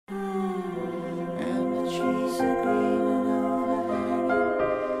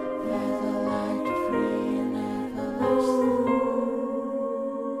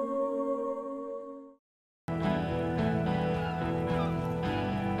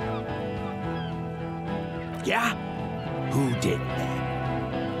Yeah? Who did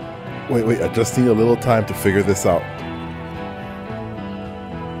that? Wait, I just need a little time to figure this out.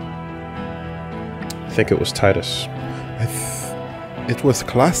 I think it was Titus. It was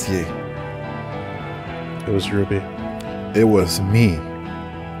Classier. It was Ruby. It was me.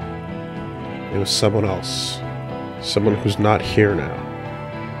 It was someone else. Someone who's not here now.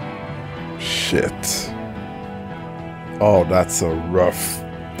 Shit. Oh, that's a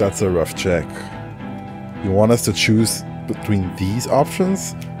rough check. You want us to choose between these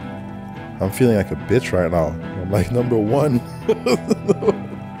options? I'm feeling like a bitch right now. I'm like number one.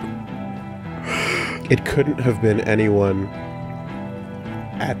 It couldn't have been anyone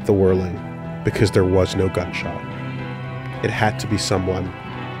at the whirling because there was no gunshot. It had to be someone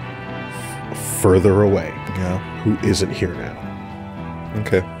further away, yeah, who isn't here now.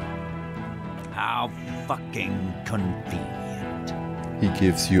 Okay. How fucking convenient. He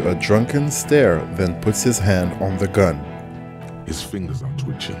gives you a drunken stare, then puts his hand on the gun. His fingers are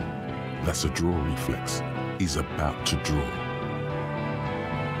twitching. That's a draw reflex. He's about to draw.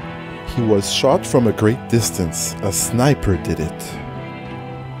 He was shot from a great distance. A sniper did it.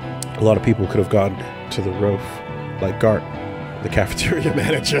 A lot of people could have gone to the roof, like Gart, the cafeteria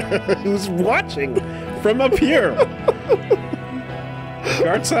manager, who's watching from up here.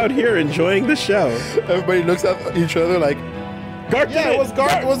 Gart's out here enjoying the show. Everybody looks at each other like, Gart, yeah, it was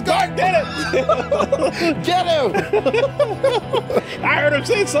Gart. It was Gart. Get it! Get him! I heard him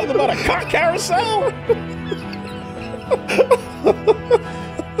say something about a cock carousel.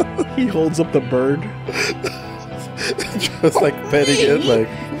 He holds up the bird, just like petting it, like.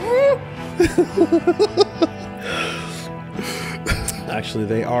 Actually,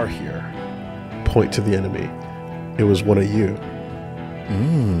 they are here. Point to the enemy. It was one of you.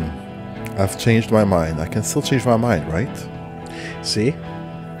 I've changed my mind. I can still change my mind, right? See?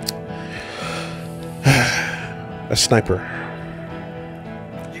 A sniper.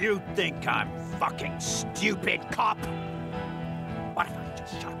 You think I'm fucking stupid, cop? What if I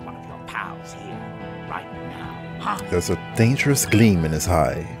just shot one of your pals here, right now, huh? There's a dangerous gleam in his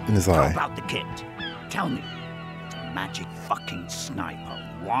eye. How about the kid? Tell me, it's a magic fucking sniper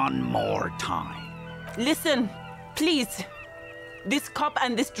one more time. Listen, please. This cop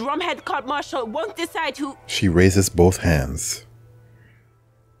and this drumhead cop marshal won't decide who... She raises both hands.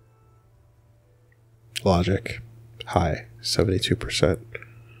 Logic. High. 72%.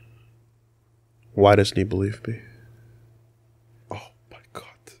 Why doesn't he believe me? Oh my god.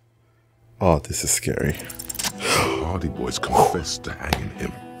 Oh, this is scary. The Hardy Boys confessed to hanging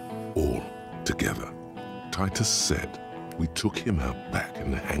him. All together. Titus said, we took him out back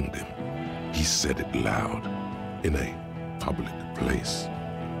and hanged him. He said it loud. In a public place.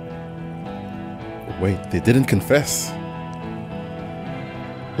 Wait, they didn't confess.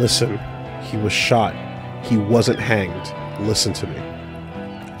 Listen, he was shot. He wasn't hanged. Listen to me.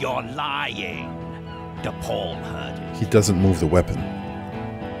 You're lying. DePaul heard it. He doesn't move the weapon.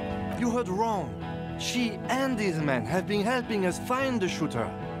 You heard wrong. She and these men have been helping us find the shooter.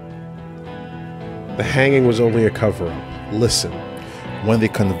 The hanging was only a cover-up. Listen. When they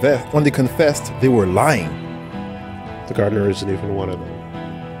confessed, they were lying. The gardener isn't even one of them.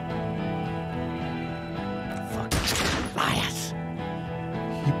 Fucking liars.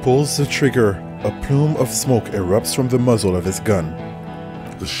 He pulls the trigger. A plume of smoke erupts from the muzzle of his gun.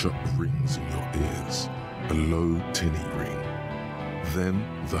 The shot rings in your ears. A low, tinny ring. Then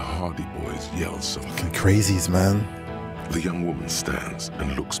the Hardy Boys yell something. Crazies, man. The young woman stands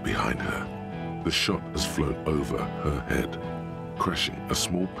and looks behind her. The shot has flown over her head, crashing a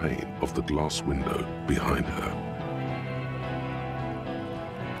small pane of the glass window behind her.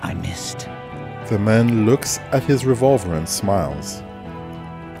 I missed. The man looks at his revolver and smiles.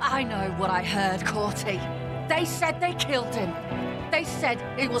 I know what I heard, Corty. They said they killed him. They said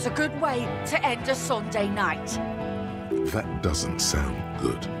it was a good way to end a Sunday night. That doesn't sound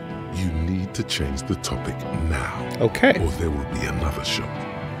good. You need to change the topic now. Okay. Or there will be another shot.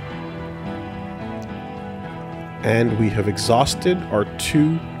 And we have exhausted our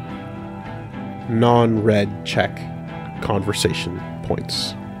 2 non-red check conversation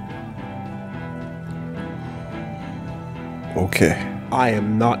points. Okay. I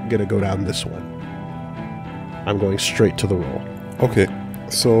am not going to go down this one. I'm going straight to the roll. Okay.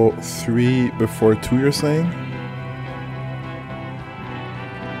 So 3 before 2, you're saying?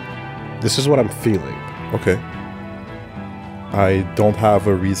 This is what I'm feeling. Okay. I don't have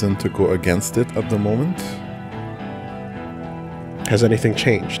a reason to go against it at the moment. Has anything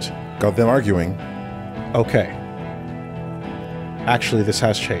changed? Got them arguing. Okay. Actually, this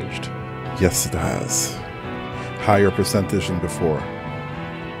has changed. Yes, it has. Higher percentage than before.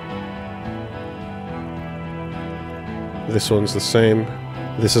 This one's the same.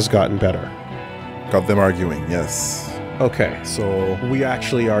 This has gotten better. Got them arguing, yes. Okay, so we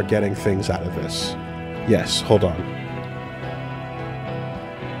actually are getting things out of this. Yes, hold on.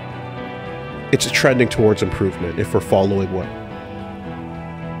 It's trending towards improvement if we're following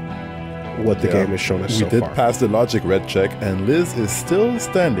what the game has shown us so far. We did pass the logic red check, and Liz is still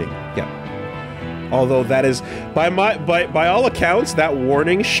standing. Yeah. Although that is, by all accounts, that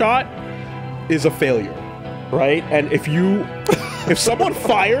warning shot is a failure, right? And if someone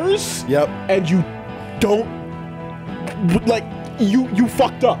fires, yep, and you don't, like, you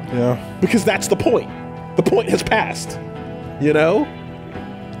fucked up. Yeah. Because that's the point. The point has passed. You know?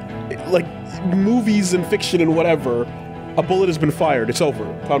 Like, movies and fiction and whatever, a bullet has been fired. It's over.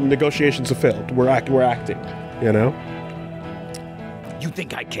 Negotiations have failed. We're acting. You know? You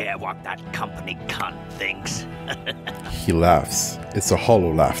think I care what that company cunt thinks? He laughs. It's a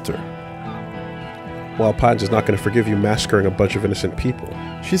hollow laughter. Well, Pines is not going to forgive you massacring a bunch of innocent people.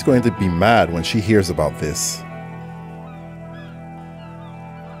 She's going to be mad when she hears about this.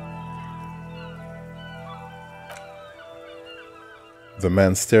 The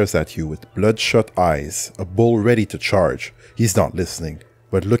man stares at you with bloodshot eyes, a bull ready to charge. He's not listening,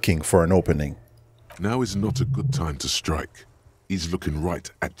 but looking for an opening. Now is not a good time to strike. He's looking right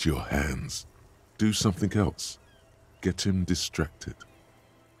at your hands. Do something else. Get him distracted.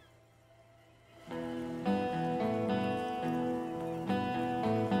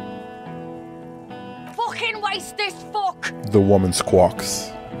 Fucking waste this fuck! The woman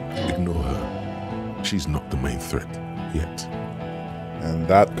squawks. Ignore her. She's not the main threat yet. And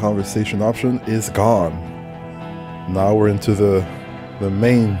that conversation option is gone. Now we're into the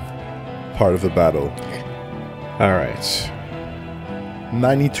main part of the battle. All right.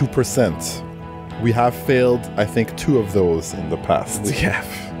 92%. We have failed, I think, 2 of those in the past. We have.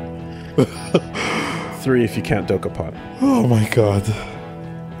 3 if you count Dokapon. Oh my god.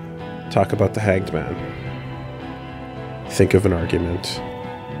 Talk about the Hanged Man. Think of an argument.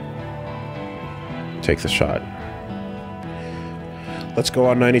 Take the shot. Let's go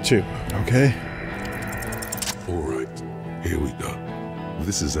on 92. Okay. All right, here we go.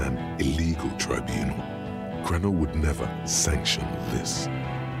 This is an illegal tribunal. Kortenaer would never sanction this.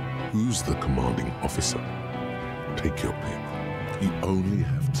 Who's the commanding officer? Take your pick. You only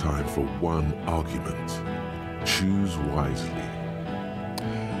have time for one argument. Choose wisely.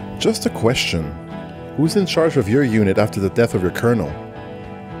 Just a question. Who's in charge of your unit after the death of your colonel?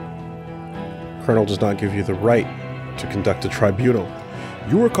 Colonel does not give you the right to conduct a tribunal.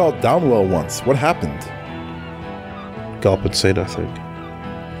 You were called Downwell once. What happened? Gulp would say nothing.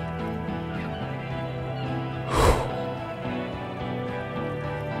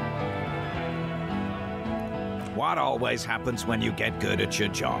 What always happens when you get good at your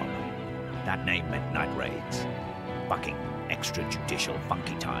job? That name meant night raids. Fucking extrajudicial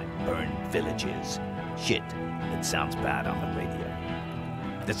funky time. Burned villages. Shit, it sounds bad on the radio.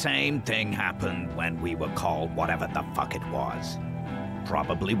 The same thing happened when we were called whatever the fuck it was.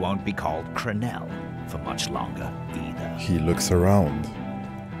 Probably won't be called Kortenaer for much longer either. He looks around.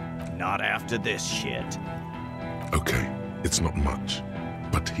 Not after this shit. Okay, it's not much,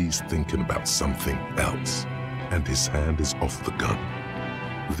 but he's thinking about something else, and his hand is off the gun.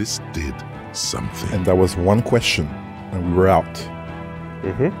 This did something. And that was one question, and we were out.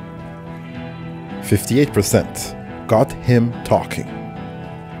 58%. Got him talking.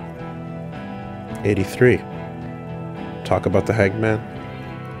 83. Talk about the Hanged Man.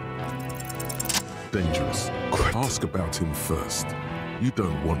 Dangerous. Ask about him first. You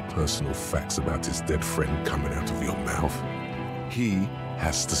don't want personal facts about his dead friend coming out of your mouth. He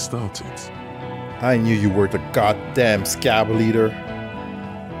has to start it. I knew you were the goddamn scab leader.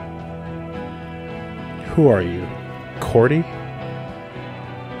 Who are you? Cordy?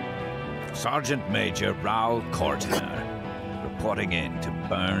 Sergeant Major Raoul Kortenaer, reporting in to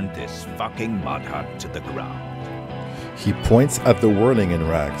burn this fucking mud hut to the ground. He points at the whirling in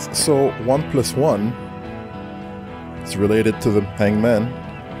rags. So 1 + 1 is related to the Hangman.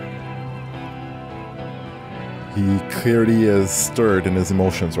 He clearly is stirred in his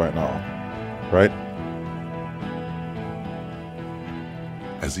emotions right now, right?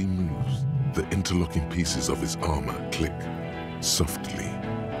 As he moves, the interlocking pieces of his armor click softly.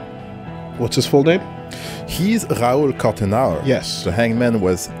 What's his full name? He's Raoul Kortenaer. Yes. The Hangman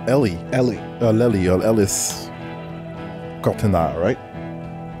was Ellie. Ellie. Lely or Ellis. Kortenaer, right?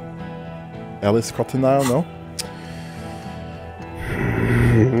 Ellis Kortenaer, no?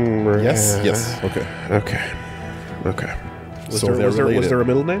 Yes, yes. Okay. Okay. Was So they're related. there a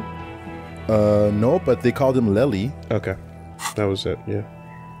middle name? No, but they called him Lely. Okay. That was it, yeah.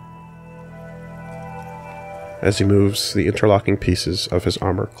 As he moves, the interlocking pieces of his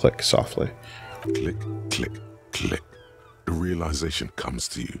armor click softly. Click, click, click. The realization comes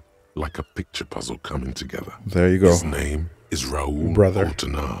to you like a picture puzzle coming together. There you go. His name is Raoul Brother.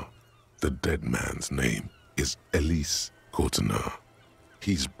 Kortenaer. The dead man's name is Elise Kortenaer.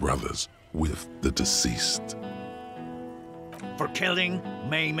 He's brothers with the deceased. For killing,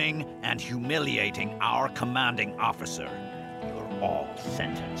 maiming, and humiliating our commanding officer, you're all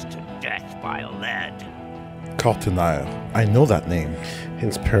sentenced to death by lead. Kortenaer. I know that name.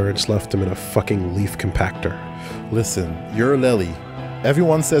 His parents left him in a fucking leaf compactor. Listen, you're Lely.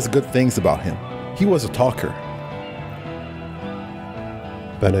 Everyone says good things about him. He was a talker.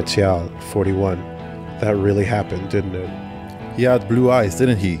 Benetial, 41. That really happened, didn't it? He had blue eyes,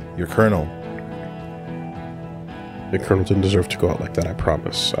 didn't he, your colonel? The colonel didn't deserve to go out like that, I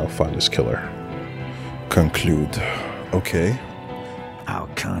promise. I'll find his killer. Conclude. Okay. Our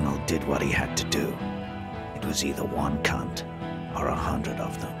colonel did what he had to do. It was either one cunt or 100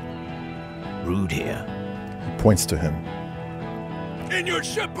 of them. Rude here. He points to him. In your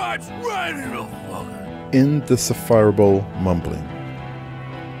ship pipes, right in the fucker. Indecipherable mumbling.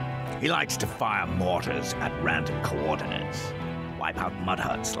 He likes to fire mortars at random coordinates. Wipe out mud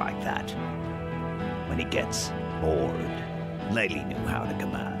huts like that. When he gets bored, Lely knew how to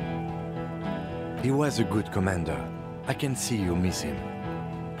command. He was a good commander. I can see you miss him.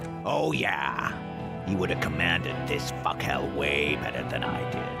 Oh yeah, he would have commanded this fuckhell way better than I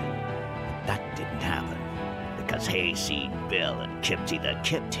did. But that didn't happen, because Hayseed, Bill, and Kipty the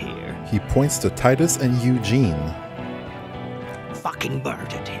Kipt here He points to Titus and Eugene. fucking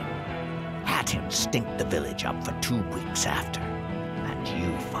murdered him. Had him stink the village up for 2 weeks after. And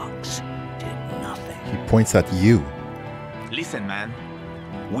you fucks did nothing. He points at you. Listen, man.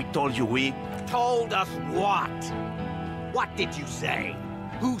 We told you we... Told us what? What did you say?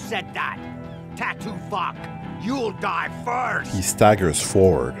 Who said that? Tattoo fuck. You'll die first. He staggers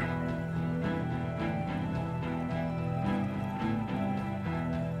forward.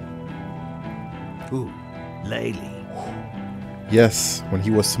 Who? Lely. Yes, when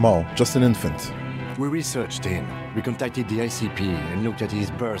he was small, just an infant. We researched him. We contacted the ICP and looked at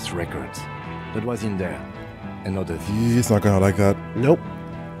his birth records. That was in there. And not a thief. He's not gonna like that. Nope.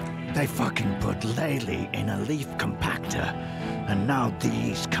 They fucking put Lely in a leaf compactor, and now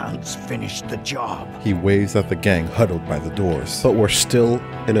these cunts finished the job. He waves at the gang huddled by the doors. But we're still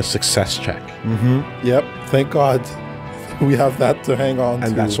in a success check. Mm-hmm. Yep, thank God. We have that to hang on to.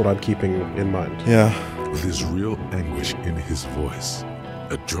 And that's what I'm keeping in mind. Yeah. With his real anguish in his voice,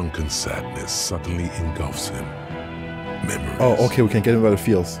 a drunken sadness suddenly engulfs him. Memories. Oh, okay, we can get him by the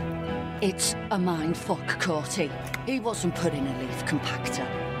feels. It's a mind fuck, Corty. He wasn't put in a leaf compactor.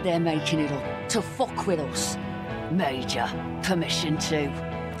 They're making it up to fuck with us. Major, permission to.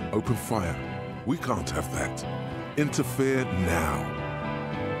 Open fire. We can't have that. Interfere now.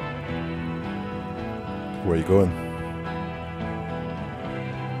 Where are you going?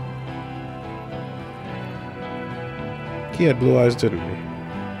 He had blue eyes, didn't he?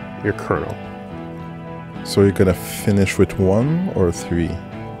 Your colonel. So you're gonna finish with 1 or 3?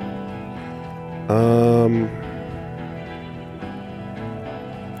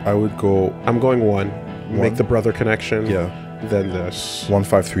 I would go I'm going 1. Make the brother connection. Yeah. Then this.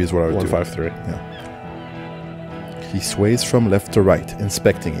 153 is what I would do. 153. Yeah. He sways from left to right,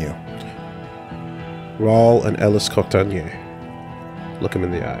 inspecting you. Raoul and Ellis Kortenaer. Look him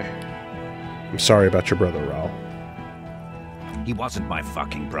in the eye. I'm sorry about your brother, Raoul. He wasn't my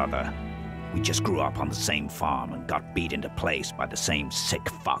fucking brother. We just grew up on the same farm and got beat into place by the same sick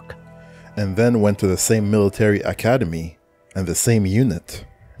fuck. And then went to the same military academy, and the same unit,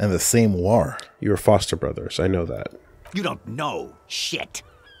 and the same war. You were foster brothers, I know that. You don't know shit.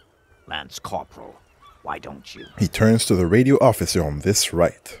 Lance Corporal, why don't you? He turns to the radio officer on this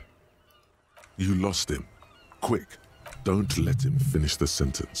right. You lost him. Quick, don't let him finish the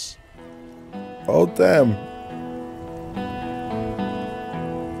sentence. Oh, damn.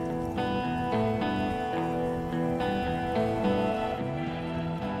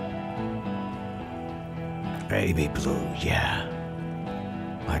 Baby blue, yeah.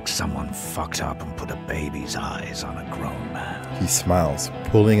 Like someone fucked up and put a baby's eyes on a grown man. He smiles,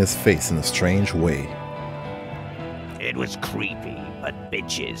 pulling his face in a strange way. It was creepy, but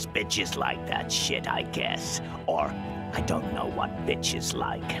bitches like that shit, I guess. Or, I don't know what bitches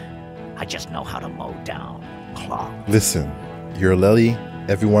like. I just know how to mow down. clogged. Listen, you're Lely.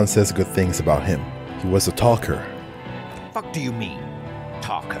 Everyone says good things about him. He was a talker. Fuck do you mean,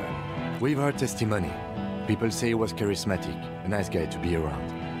 talker? We've heard testimony. People say he was charismatic, a nice guy to be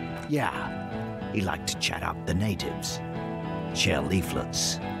around. Yeah, he liked to chat up the natives. Share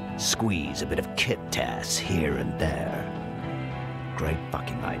leaflets, squeeze a bit of kit tass here and there. Great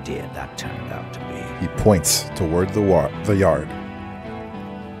fucking idea that turned out to be. He points toward the yard.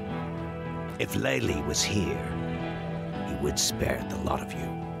 If Lely was here, he would spare the lot of you.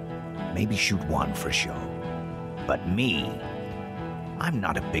 Maybe shoot one for show. But me, I'm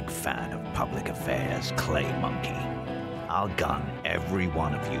not a big fan of public affairs, clay monkey. I'll gun every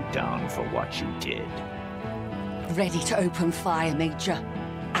one of you down for what you did. Ready to open fire, Major.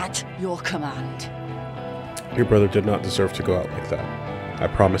 At your command. Your brother did not deserve to go out like that. I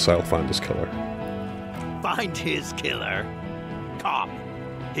promise I'll find his killer. Find his killer? Cop,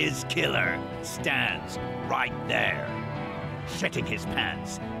 his killer stands right there, shitting his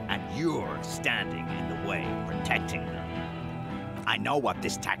pants, and you're standing in the way, protecting them. I know what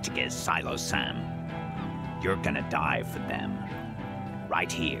this tactic is, Silo Sam. You're gonna die for them.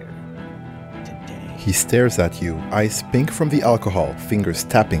 Right here. Today. He stares at you, eyes pink from the alcohol, fingers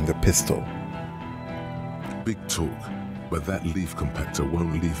tapping the pistol. Big talk, but that leaf compactor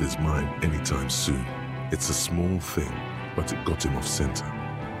won't leave his mind anytime soon. It's a small thing, but it got him off center.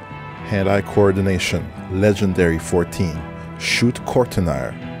 Hand-eye coordination, legendary 14. Shoot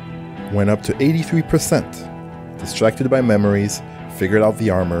Kortenaer. Went up to 83%. Distracted by memories, figured out the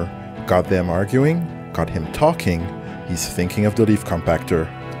armor, got them arguing, got him talking, he's thinking of the leaf compactor,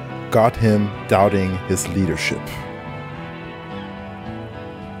 got him doubting his leadership.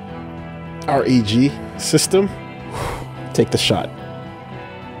 REG system. Take the shot.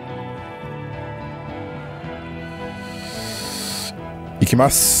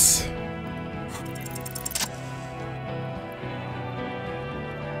 Ikimasu.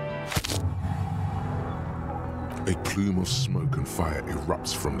 A plume of smoke and fire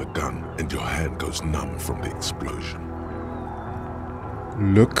erupts from the gun, and your hand goes numb from the explosion.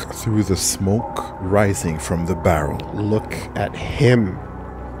 Look through the smoke rising from the barrel. Look at him.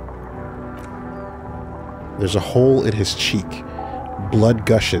 There's a hole in his cheek. Blood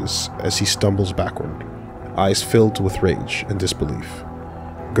gushes as he stumbles backward, eyes filled with rage and disbelief,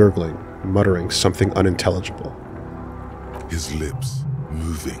 gurgling, muttering something unintelligible. His lips,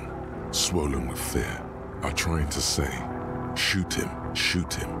 moving, swollen with fear, are trying to say, shoot him,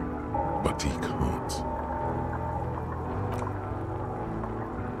 but he can't.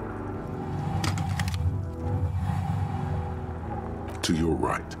 To your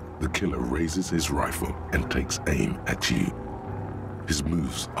right, the killer raises his rifle and takes aim at you. His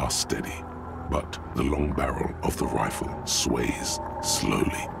moves are steady, but the long barrel of the rifle sways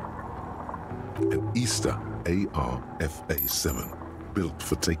slowly. An Easter AR-FA-7, built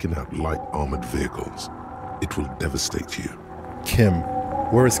for taking out light armored vehicles. It will devastate you. Kim.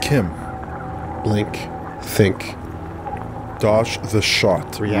 Where is Kim? Blink. Think. Dodge the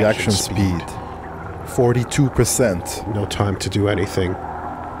shot. Reaction speed. 42%. No time to do anything.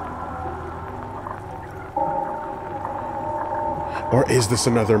 Or is this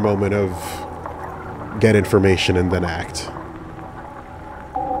another moment of get information and then act?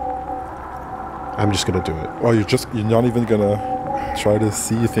 I'm just gonna do it. Oh, you're not even gonna try to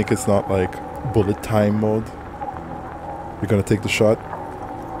see? You think it's not like bullet time mode? You're gonna take the shot?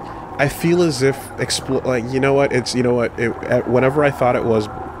 I feel as if whenever I thought it was,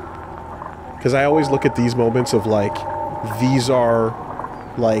 because I always look at these moments of like, these are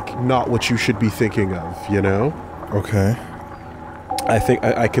like not what you should be thinking of, you know? Okay. I think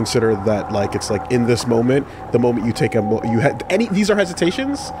I consider that like it's like in this moment, the moment you take these are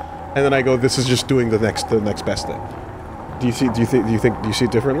hesitations, and then I go, this is just doing the next best thing. Do you see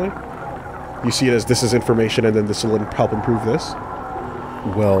it differently? You see it as this is information, and then this will help improve this?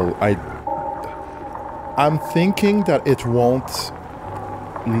 Well, I'm thinking that it won't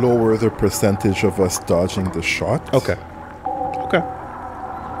lower the percentage of us dodging the shot. Okay.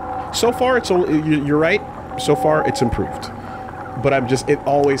 So far, you're right. So far, it's improved. But it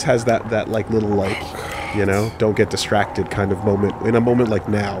always has that like little like, you know, don't get distracted kind of moment. In a moment like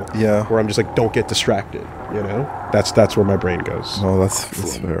now, yeah, where I'm just like, don't get distracted, you know? That's where my brain goes. Oh, that's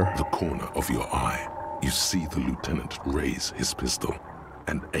From fair. the corner of your eye, you see the lieutenant raise his pistol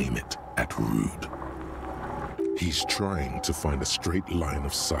and aim it at Rude. He's trying to find a straight line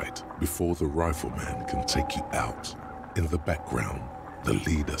of sight before the rifleman can take you out. In the background, the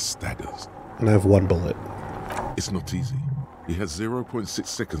leader staggers. And I have one bullet. It's not easy. He has 0.6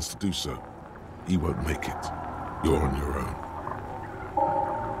 seconds to do so. He won't make it. You're on your own.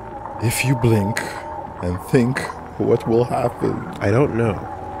 If you blink, and think what will happen. I don't know.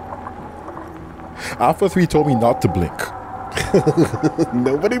 Alpha 3 told me not to blink.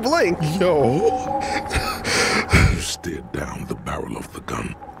 Nobody blink. Yo. You stare down the barrel of the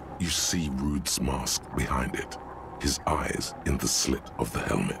gun. You see Rude's mask behind it, his eyes in the slit of the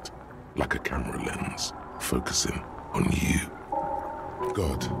helmet, like a camera lens, focusing on you.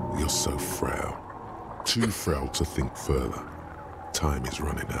 God, you're so frail. Too frail to think further. Time is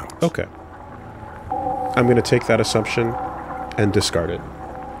running out. Okay. I'm going to take that assumption and discard it.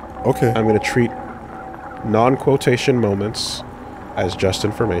 Okay. I'm going to treat non-quotation moments as just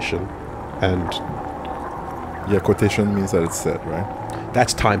information, and Yeah, quotation means that it's said, right?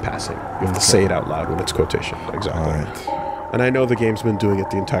 that's time passing. You have to say it out loud when it's quotation. Exactly. Alright. And I know the game's been doing it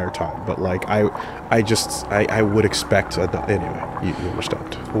the entire time, but like I would expect anyway. You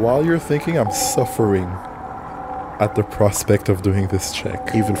understand? While you're thinking, I'm suffering at the prospect of doing this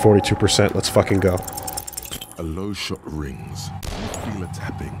check. Even 42%. Let's fucking go. A low shot rings. You feel a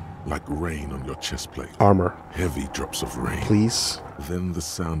tapping, like rain on your chest plate. Armor, Heavy drops of rain. please. Then the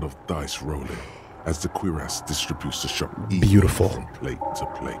sound of dice rolling as the cuirass distributes the shot evenly Beautiful. from plate to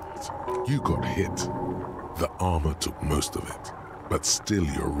plate. You got hit. The armor took most of it, but still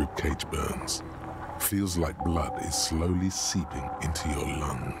your ribcage burns. Feels like blood is slowly seeping into your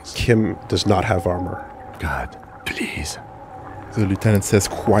lungs. Kim does not have armor. God, please. The lieutenant says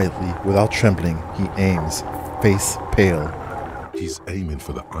quietly, without trembling, he aims, face pale. He's aiming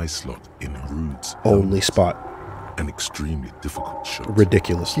for the eye slot in Rude's Only helmet. spot. An extremely difficult shot.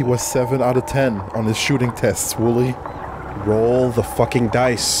 Ridiculous. He was 7 out of 10 on his shooting tests, Woolie. Roll the fucking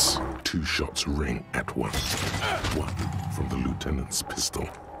dice. 2 shots ring at once. One from the lieutenant's pistol,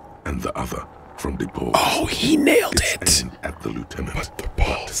 and the other from the ball. Oh, he nailed It's it. aimed at the lieutenant, But the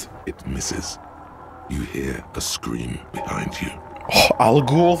balls. it misses. You hear a scream behind you. Oh, Al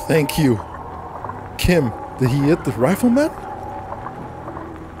Ghul, thank you. Kim, did he hit the rifleman?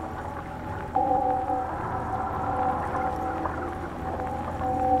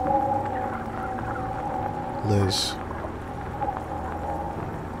 Liz.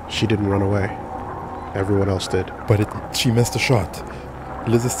 She didn't run away. Everyone else did. But she missed a shot.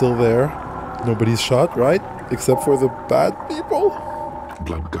 Liz is still there. Nobody's shot, right? Except for the bad people?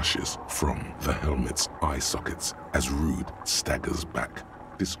 Blood gushes from the helmet's eye sockets as Rude staggers back,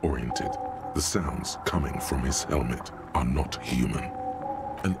 disoriented. The sounds coming from his helmet are not human.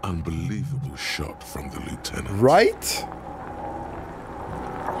 An unbelievable shot from the lieutenant. Right?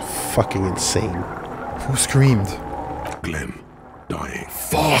 Fucking insane. Who screamed? Glenn, dying.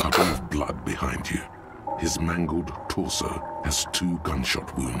 Fuck. A puddle of blood behind you. His mangled torso has 2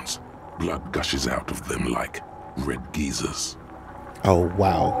 gunshot wounds. Blood gushes out of them like red geysers. Oh,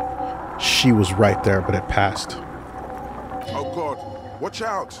 wow. She was right there, but it passed. Oh God, watch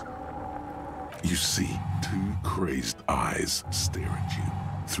out! You see 2 crazed eyes stare at you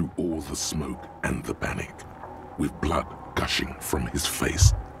through all the smoke and the panic. With blood gushing from his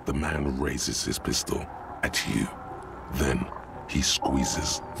face, the man raises his pistol at you. Then he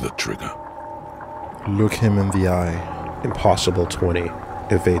squeezes the trigger. Look him in the eye. Impossible 20.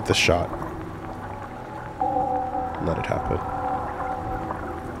 Evade the shot. Let it happen.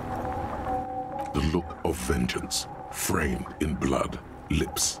 The look of vengeance, framed in blood,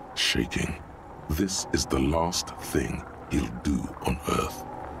 lips shaking. This is the last thing he'll do on Earth.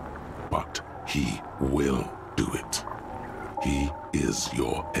 But he will do it. He is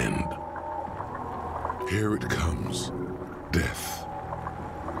your end. Here it comes. Death.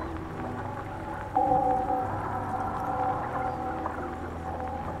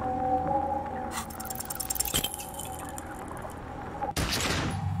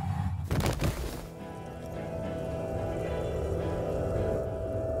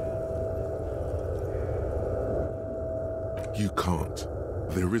 You can't.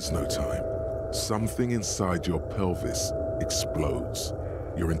 There is no time. Something inside your pelvis explodes.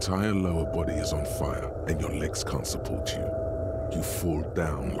 Your entire lower body is on fire, and your legs can't support you. You fall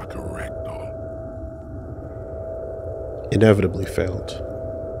down like a rag doll. Inevitably failed.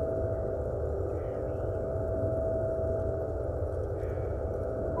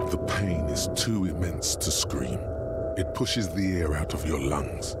 The pain is too immense to scream. It pushes the air out of your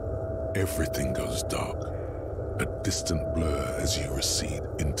lungs. Everything goes dark. A distant blur as you recede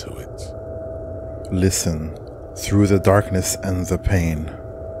into it. Listen, through the darkness and the pain.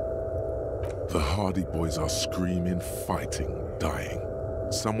 The Hardy Boys are screaming, fighting, dying.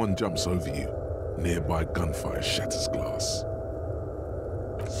 Someone jumps over you. Nearby gunfire shatters glass.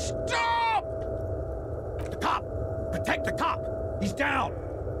 Stop! The cop! Protect the cop! He's down!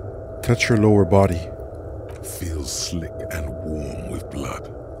 Touch your lower body. Feels slick and warm with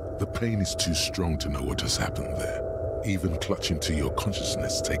blood. The pain is too strong to know what has happened there. Even clutching to your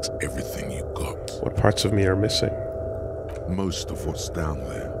consciousness takes everything you got. What parts of me are missing? Most of what's down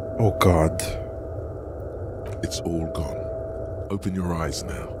there. Oh God. It's all gone. Open your eyes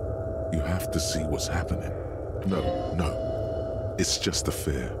now. You have to see what's happening. No. It's just a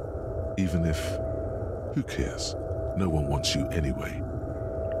fear. Even if... Who cares? No one wants you anyway.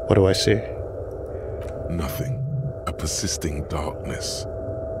 What do I see? Nothing. A persisting darkness.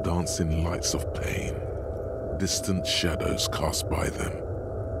 Dancing lights of pain. Distant shadows cast by them.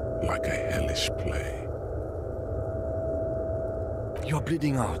 Like a hellish play. You're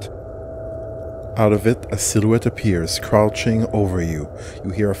bleeding out. Out of it, a silhouette appears, crouching over you.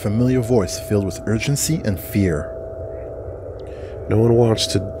 You hear a familiar voice filled with urgency and fear. No one wants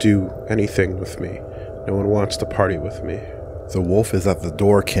to do anything with me. No one wants to party with me. The wolf is at the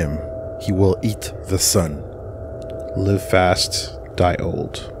door, Kim. He will eat the sun. Live fast, die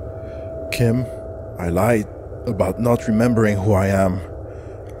old. Kim, I lied about not remembering who I am.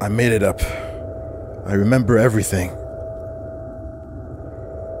 I made it up. I remember everything.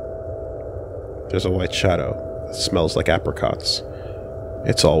 There's a white shadow that smells like apricots.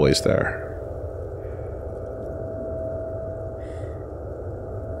 It's always there.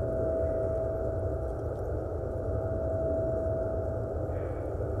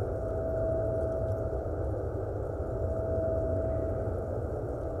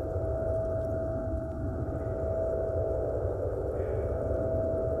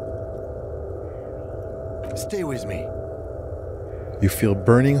 Stay with me. You feel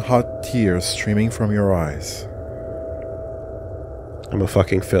burning hot tears streaming from your eyes. I'm a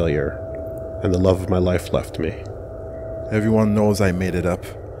fucking failure, and the love of my life left me. Everyone knows I made it up.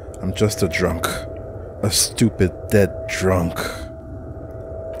 I'm just a drunk. A stupid, dead drunk.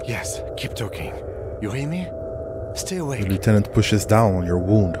 Yes, keep talking. You hear me? Stay The awake. lieutenant pushes down on your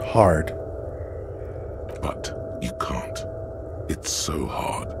wound hard. But you can't. It's so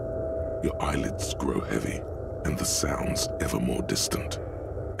hard. Your eyelids grow heavy, and the sounds ever more distant.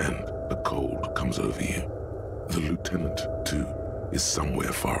 And a cold comes over you. The lieutenant, too, is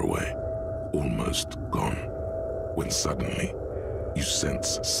somewhere far away, almost gone, when suddenly you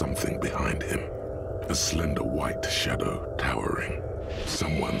sense something behind him. A slender white shadow towering.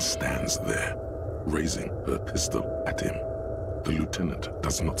 Someone stands there, raising her pistol at him. The lieutenant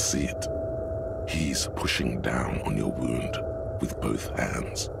does not see it. He's pushing down on your wound with both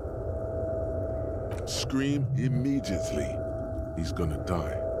hands. Scream immediately. He's gonna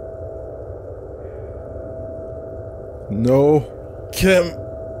die. No, Kim.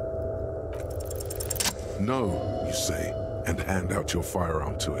 No, you say, and hand out your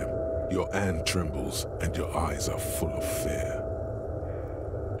firearm to him. Your hand trembles, and your eyes are full of fear.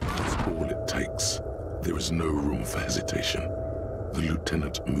 That's all it takes. There is no room for hesitation. The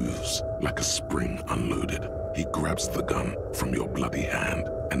lieutenant moves like a spring unloaded. He grabs the gun from your bloody hand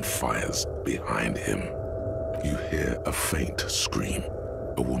and fires behind him. You hear a faint scream,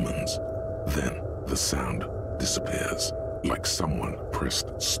 a woman's. Then the sound disappears, like someone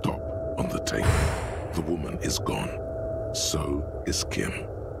pressed stop on the tape. The woman is gone. So is Kim.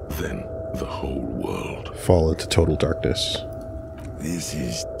 Then the whole world. Fall into total darkness. This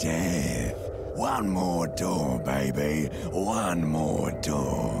is death. One more door, baby. One more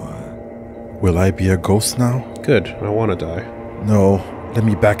door. Will I be a ghost now? Good, I want to die. No, let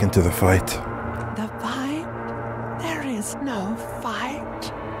me back into the fight. The fight? There is no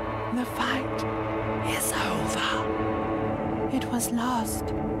fight. The fight is over. It was lost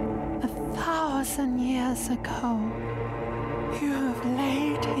 1,000 years ago. You have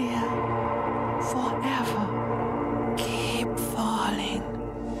laid here forever. Keep falling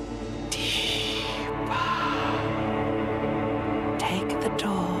deeper. Take the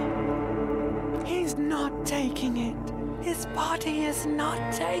door. He's not taking it. His body is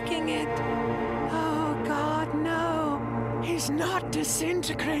not taking it. Oh God, no. He's not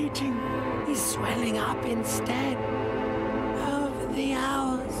disintegrating. He's swelling up instead. Over the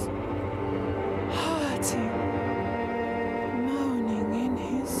hours. Hurting. Moaning in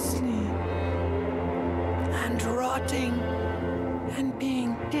his sleep. And rotting. And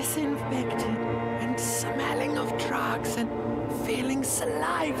being disinfected. And smelling of drugs. And feeling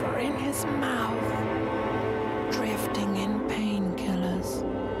saliva in his mouth. Drifting in painkillers.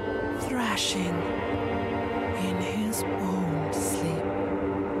 Thrashing in his wound sleep.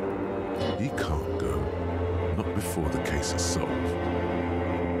 He can't go. Not before the case is solved.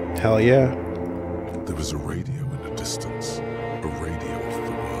 Hell yeah. There was a radio in the distance. A radio of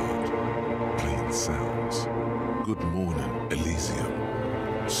the world. Playing sounds. Good morning, Elysium.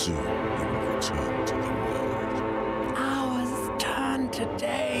 Soon you will return to the world. Hours turn to into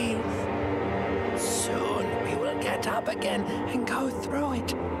days. Soon we will get up again and go through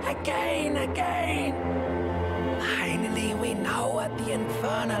it again. Finally, we know what the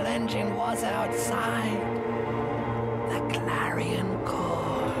infernal engine was outside. The clarion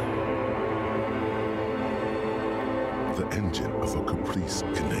call. The engine of a Caprice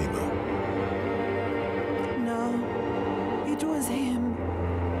Kortenaer. No, it was him.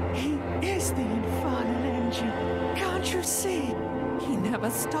 He is the infernal engine. Can't you see? He never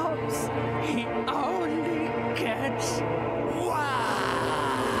stops. He only gets worse.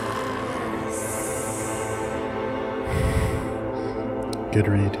 Good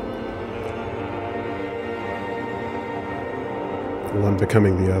read. One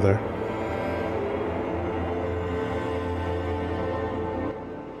becoming the other.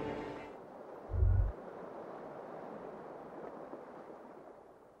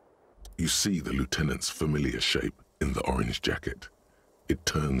 You see the lieutenant's familiar shape in the orange jacket. It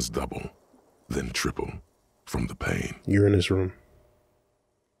turns double, then triple, from the pain. You're in his room.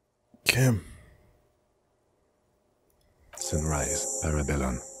 Kim. Sunrise,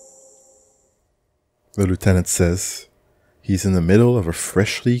 Parabellum. The lieutenant says he's in the middle of a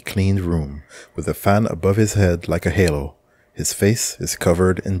freshly cleaned room with a fan above his head like a halo. His face is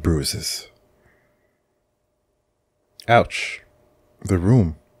covered in bruises. Ouch. The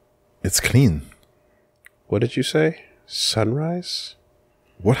room. It's clean. What did you say? Sunrise?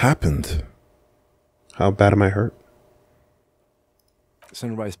 What happened? How bad am I hurt?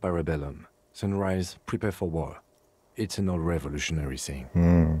 Sunrise, Parabellum. Sunrise, prepare for war. It's an old revolutionary saying.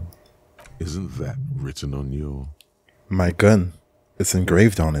 Isn't that written on your... My gun. It's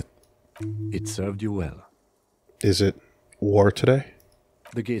engraved on it. It served you well. Is it war today?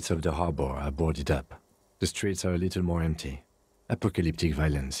 The gates of the harbor are boarded up. The streets are a little more empty. Apocalyptic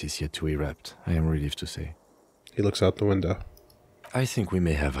violence is yet to erupt, I am relieved to say. He looks out the window. I think we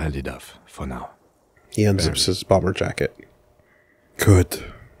may have held it off, for now. He unzips his bomber jacket. Good.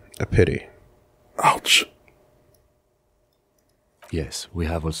 A pity. Ouch. Yes, we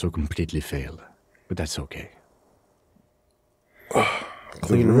have also completely failed, but that's okay.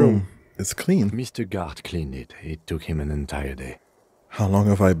 Clean room. It's clean. Mr. Gart cleaned it. It took him an entire day. How long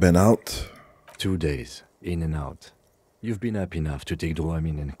have I been out? 2 days, in and out. You've been up enough to take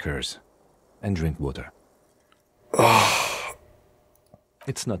Dramamine and curse, and drink water.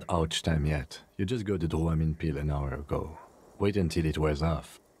 It's not ouch time yet. You just got the Dramamine pill an hour ago. Wait until it wears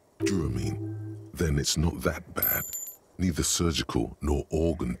off. Dramamine? Then it's not that bad. Neither surgical nor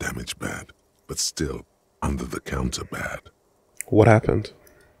organ damage bad, but still under the counter bad. What happened?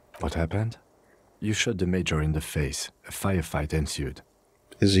 What happened? You shot the major in the face. A firefight ensued.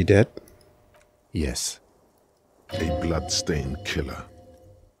 Is he dead? Yes. A blood-stained killer.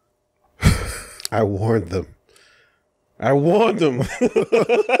 I warned them. I warned them.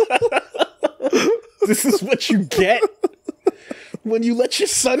 This is what you get when you let your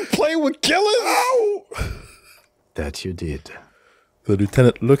son play with killers. Ow! That you did. The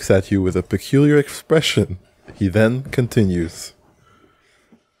lieutenant looks at you with a peculiar expression. He then continues.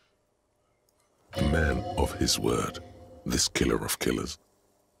 A man of his word, this killer of killers.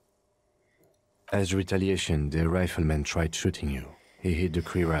 As retaliation, the rifleman tried shooting you. He hit the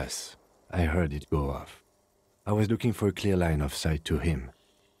cuirass. I heard it go off. I was looking for a clear line of sight to him.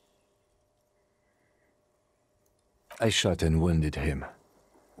 I shot and wounded him,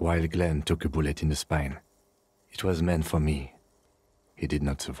 while Glenn took a bullet in the spine. It was meant for me. He did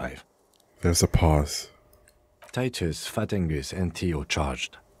not survive. There's a pause. Titus, Fat Angus, and Theo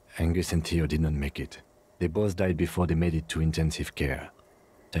charged. Angus and Theo did not make it. They both died before they made it to intensive care.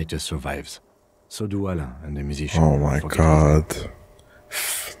 Titus survives. So do Alain and the musician. Oh my god.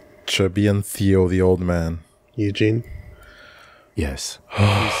 Chubby and Theo, the old man. Eugene? Yes,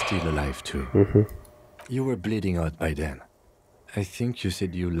 he's still alive too. Mm-hmm. You were bleeding out by then. I think you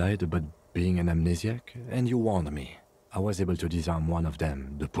said you lied about being an amnesiac, and you warned me. I was able to disarm one of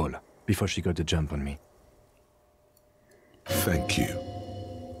them, the Pole, before she got the jump on me. Thank you.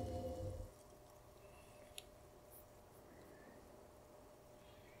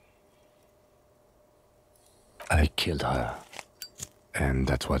 I killed her. And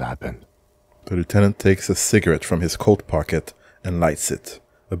that's what happened. The lieutenant takes a cigarette from his coat pocket and lights it.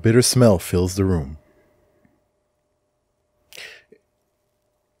 A bitter smell fills the room.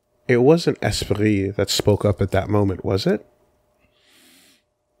 It wasn't Esprit that spoke up at that moment, was it?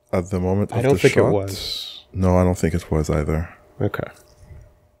 At the moment of I don't the think shot? it was. No, I don't think it was either. Okay.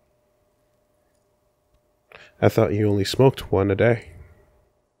 I thought you only smoked one a day.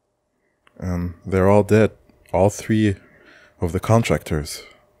 And they're all dead. All 3 of the contractors.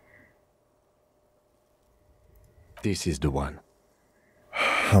 This is the one.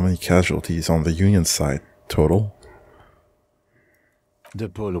 How many casualties on the Union side total? The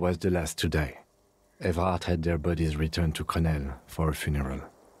Pole was the last to die. Everard had their bodies returned to Kortenaer for a funeral.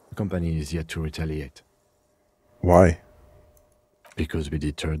 The company is yet to retaliate. Why? Because we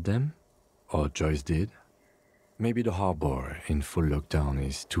deterred them? Or Joyce did? Maybe the harbor in full lockdown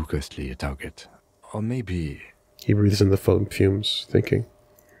is too costly a target. Or maybe... He breathes in the foam fumes, thinking.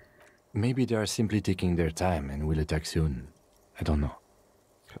 Maybe they are simply taking their time and will attack soon. I don't know.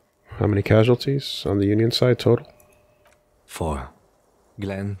 How many casualties on the Union side total? 4.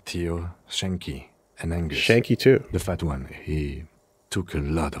 Glenn, Theo, Shanky, and Angus. Shanky too. The fat one. He took a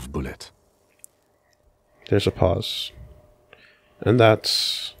lot of bullets. There's a pause. And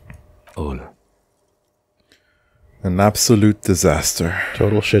that's... all. An absolute disaster.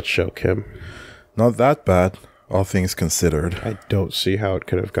 Total shit show, Kim. Not that bad, all things considered. I don't see how it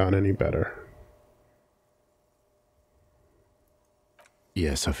could have gone any better.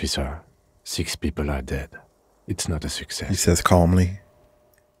 Yes, officer. 6 people are dead. It's not a success. He says calmly.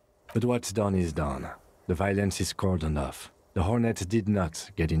 But what's done is done. The violence is cordoned off. The Hornets did not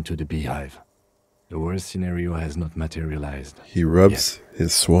get into the beehive. The worst scenario has not materialized. He rubs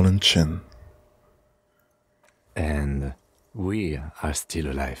his swollen chin. And we are still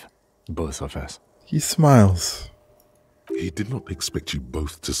alive. Both of us. He smiles. He did not expect you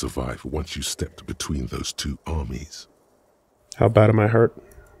both to survive once you stepped between those two armies. How bad am I hurt?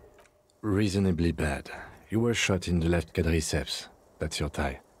 Reasonably bad. You were shot in the left quadriceps. That's your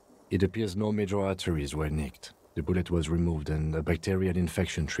thigh. It appears no major arteries were nicked. The bullet was removed and a bacterial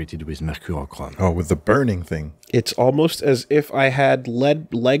infection treated with mercurochrome. Oh, with the burning thing. It's almost as if I had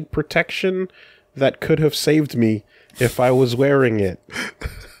lead leg protection that could have saved me if I was wearing it.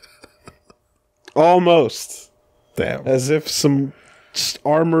 Almost. Damn. As if some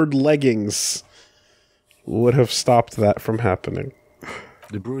armored leggings would have stopped that from happening.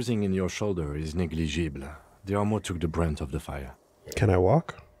 The bruising in your shoulder is negligible. The armor took the brunt of the fire. Can I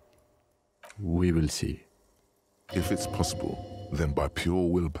walk? We will see. If it's possible, then by pure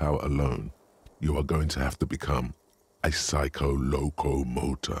willpower alone, you are going to have to become a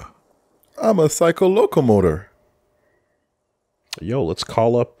psycho-locomotor. I'm a psycho-locomotor. Yo, let's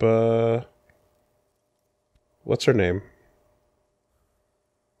call up, what's her name?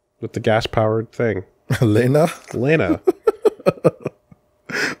 With the gas-powered thing. Lena? Lena.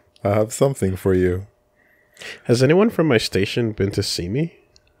 I have something for you. Has anyone from my station been to see me?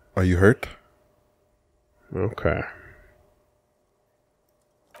 Are you hurt? Okay.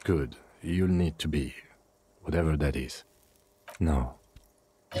 Good. You'll need to be. Whatever that is. No.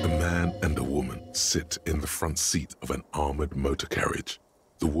 A man and a woman sit in the front seat of an armored motor carriage.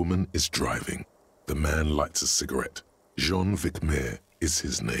 The woman is driving. The man lights a cigarette. Jean Vicmer is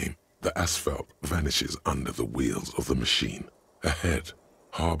his name. The asphalt vanishes under the wheels of the machine. Ahead,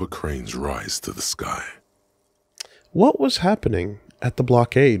 harbor cranes rise to the sky. What was happening at the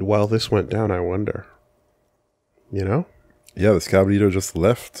blockade while this went down, I wonder? You know? Yeah, the scab leader just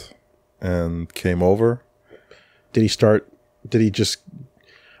left and came over. Did he just...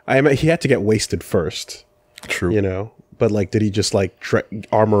 I mean, he had to get wasted first. True. You know? But, like, did he just, like,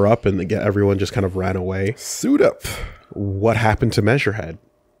 armor up and get everyone just kind of ran away? Suit up. What happened to Measurehead?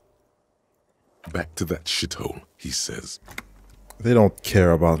 Back to that shithole, he says. They don't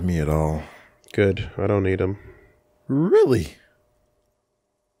care about me at all. Good. I don't need him. Really?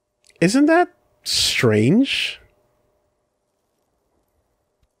 Isn't that strange?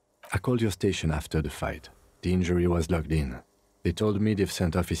 I called your station after the fight. The injury was logged in. They told me they've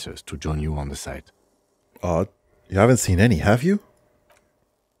sent officers to join you on the site. You haven't seen any, have you?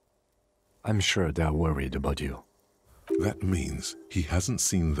 I'm sure they're worried about you. That means he hasn't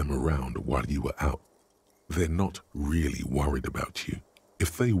seen them around while you were out. They're not really worried about you.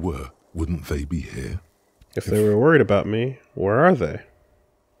 If they were, wouldn't they be here? If they were worried about me, where are they?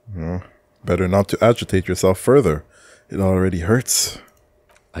 Better not to agitate yourself further. It already hurts.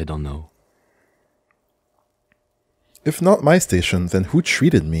 I don't know. If not my station, then who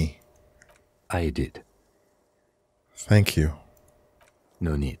treated me? I did. Thank you.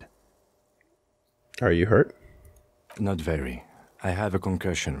 No need. Are you hurt? Not very. I have a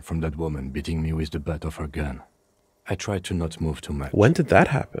concussion from that woman beating me with the butt of her gun. I tried to not move too much. When did that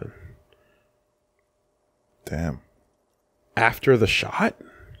happen? Damn. After the shot?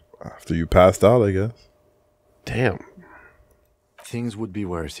 After you passed out, I guess. Damn. Things would be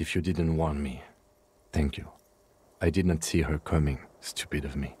worse if you didn't warn me. Thank you. I did not see her coming. Stupid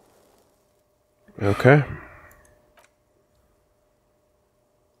of me. Okay.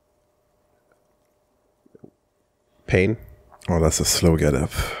 Pain. Oh, that's a slow get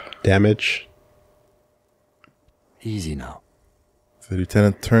up. Damage. Easy now. The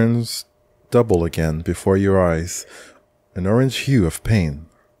lieutenant turns double again before your eyes, an orange hue of pain.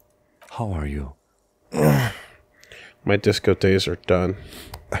 How are you? My disco days are done.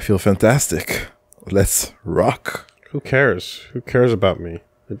 I feel fantastic. Let's rock. Who cares? Who cares about me?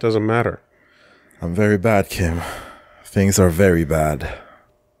 It doesn't matter. I'm very bad, Kim. Things are very bad.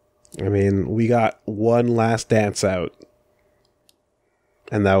 I mean, we got one last dance out.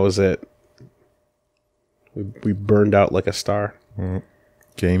 And that was it. We burned out like a star.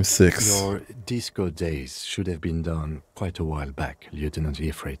 Game 6. Your disco days should have been done quite a while back, Lieutenant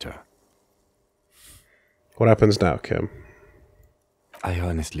Freighter. What happens now, Kim? I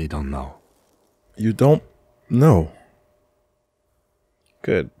honestly don't know. You don't know.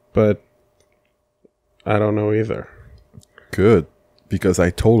 Good, but I don't know either. Good, because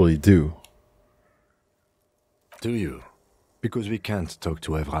I totally do. Do you? Because we can't talk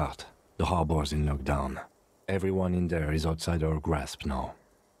to Everard. The harbor's in lockdown. Everyone in there is outside our grasp now.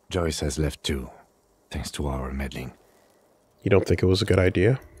 Joyce has left too, thanks to our meddling. You don't think it was a good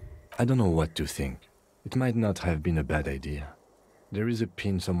idea? I don't know what to think. It might not have been a bad idea. There is a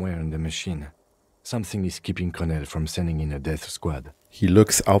pin somewhere in the machine. Something is keeping Kortenaer from sending in a death squad. He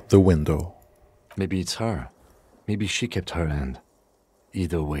looks out the window. Maybe it's her. Maybe she kept her hand.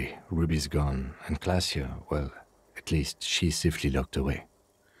 Either way, Ruby's gone, and Glacia, well, at least she's safely locked away.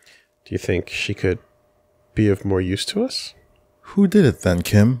 Do you think she could be of more use to us? Who did it then,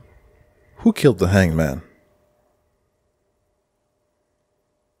 Kim? Who killed the hangman?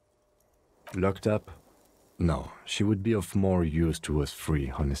 Locked up? No, she would be of more use to us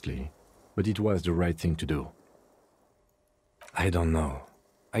free, honestly. But it was the right thing to do. I don't know.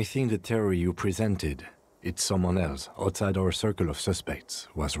 I think the theory you presented, it's someone else, outside our circle of suspects,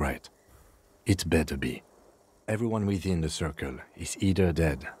 was right. It better be. Everyone within the circle is either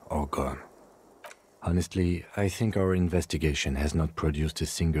dead or gone. Honestly, I think our investigation has not produced a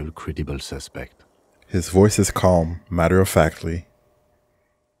single credible suspect. His voice is calm, matter-of-factly.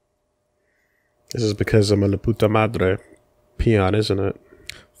 This is because I'm a la puta madre peon, isn't it?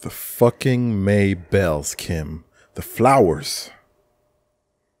 The fucking May bells, Kim. The flowers.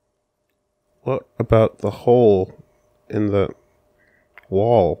 What about the hole in the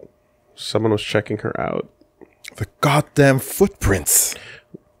wall? Someone was checking her out. The goddamn footprints.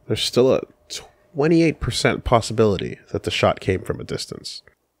 There's still a 28% possibility that the shot came from a distance.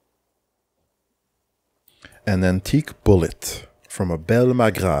 An antique bullet from a Belle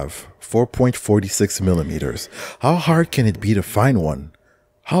Magrave, 4.46 millimeters. How hard can it be to find one?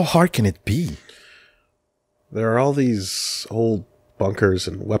 How hard can it be? There are all these old bunkers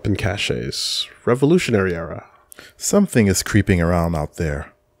and weapon caches. Revolutionary era. Something is creeping around out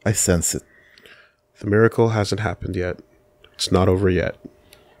there. I sense it. The miracle hasn't happened yet. It's not over yet.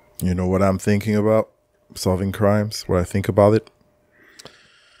 You know what I'm thinking about? Solving crimes? What I think about it?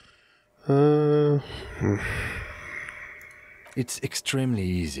 It's extremely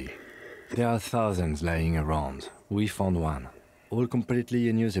easy. There are thousands lying around. We found one. All completely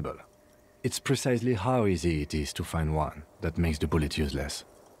unusable. It's precisely how easy it is to find one that makes the bullet useless.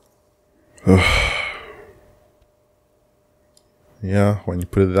 Yeah, when you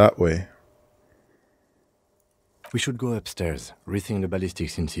put it that way. We should go upstairs, rethink the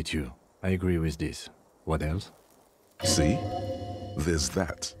ballistics in situ. I agree with this. What else? See? There's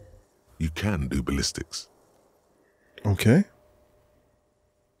that. You can do ballistics. Okay.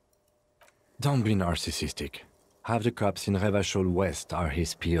 Don't be narcissistic. Half the cops in Revachol West are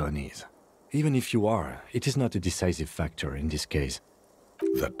his peonies. Even if you are, it is not a decisive factor in this case.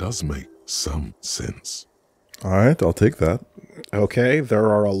 That does make some sense. Alright, I'll take that. Okay, there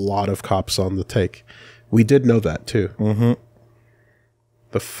are a lot of cops on the take. We did know that, too. Mm-hmm.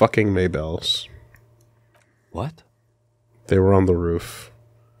 The fucking Maybells. What? They were on the roof.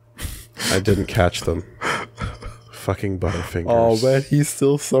 I didn't catch them. Fucking Butterfingers. Oh man, he's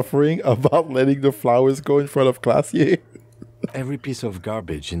still suffering about letting the flowers go in front of Glacier. Every piece of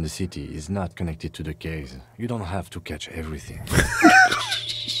garbage in the city is not connected to the case. You don't have to catch everything.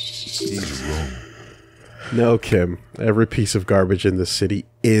 He's wrong. No, Kim. Every piece of garbage in the city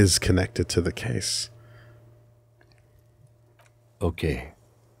is connected to the case. Okay.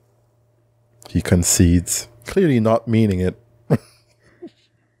 He concedes, clearly not meaning it.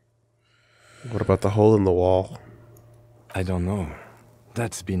 What about the hole in the wall? I don't know.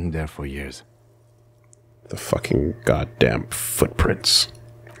 That's been there for years. The fucking goddamn footprints.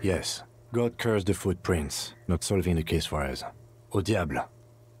 Yes. God curse the footprints. Not solving the case for us. Au diable.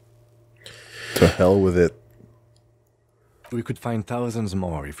 To hell with it. We could find thousands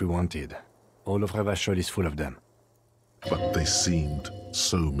more if we wanted. All of Revachol is full of them. But they seemed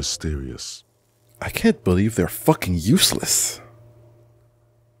so mysterious. I can't believe they're fucking useless.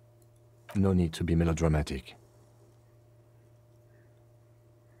 No need to be melodramatic.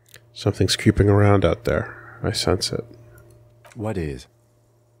 Something's creeping around out there. I sense it. What is?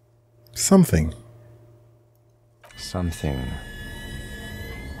 Something. Something.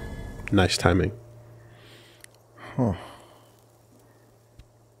 Nice timing. Huh.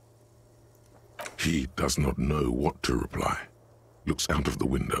 He does not know what to reply. Looks out of the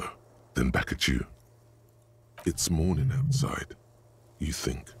window, then back at you. It's morning outside. You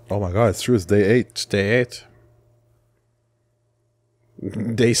think. Oh my god, it's true. It's day 8. It's day 8.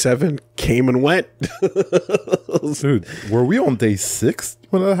 Day 7 came and went. Dude, were we on day 6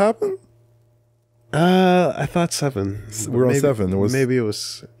 when that happened? I thought 7. We're on 7. Maybe it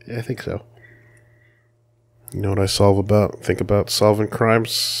was. I think so. You know what I think about solving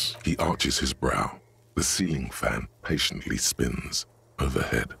crimes? He arches his brow. The ceiling fan patiently spins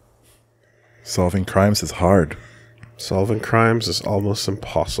overhead. Solving crimes is hard. Solving crimes is almost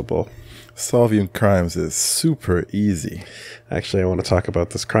impossible. Solving crimes is super easy. Actually, I want to talk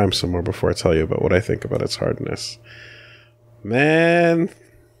about this crime some more before I tell you about what I think about its hardness. Man,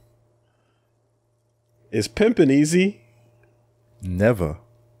 is pimping easy? Never.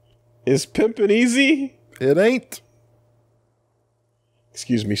 Is pimping easy? It ain't.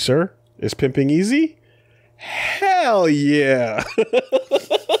 Excuse me, sir. Is pimping easy? Hell yeah.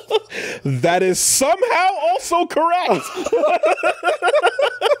 That is somehow also correct.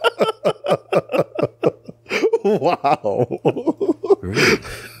 Wow. Really?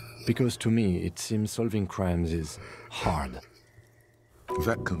 Because to me, it seems solving crimes is hard.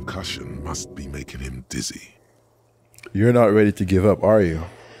 That concussion must be making him dizzy. You're not ready to give up, are you?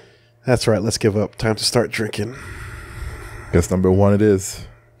 That's right. Let's give up. Time to start drinking. Guess number 1 it is.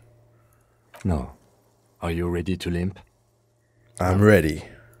 No. Are you ready to limp? I'm ready.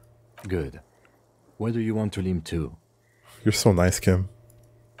 Good. Where do you want to limp to? You're so nice, Kim.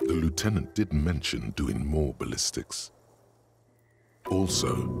 The lieutenant did mention doing more ballistics.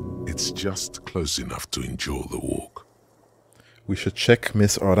 Also, it's just close enough to endure the walk. We should check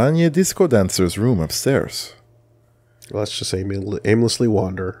Miss Oranje Disco Dancer's room upstairs. Let's just aimlessly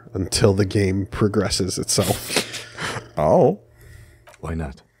wander until the game progresses itself. Oh. Why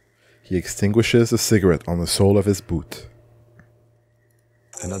not? He extinguishes a cigarette on the sole of his boot.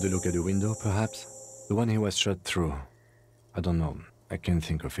 Another look at the window, perhaps? The one he was shot through. I don't know. I can't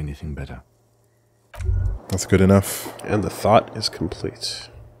think of anything better. That's good enough. And the thought is complete.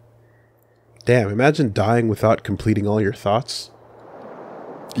 Damn, imagine dying without completing all your thoughts.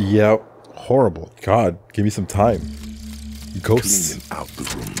 Yep. Horrible. God, give me some time. Ghosts. Cleaning out the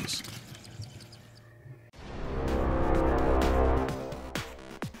rooms,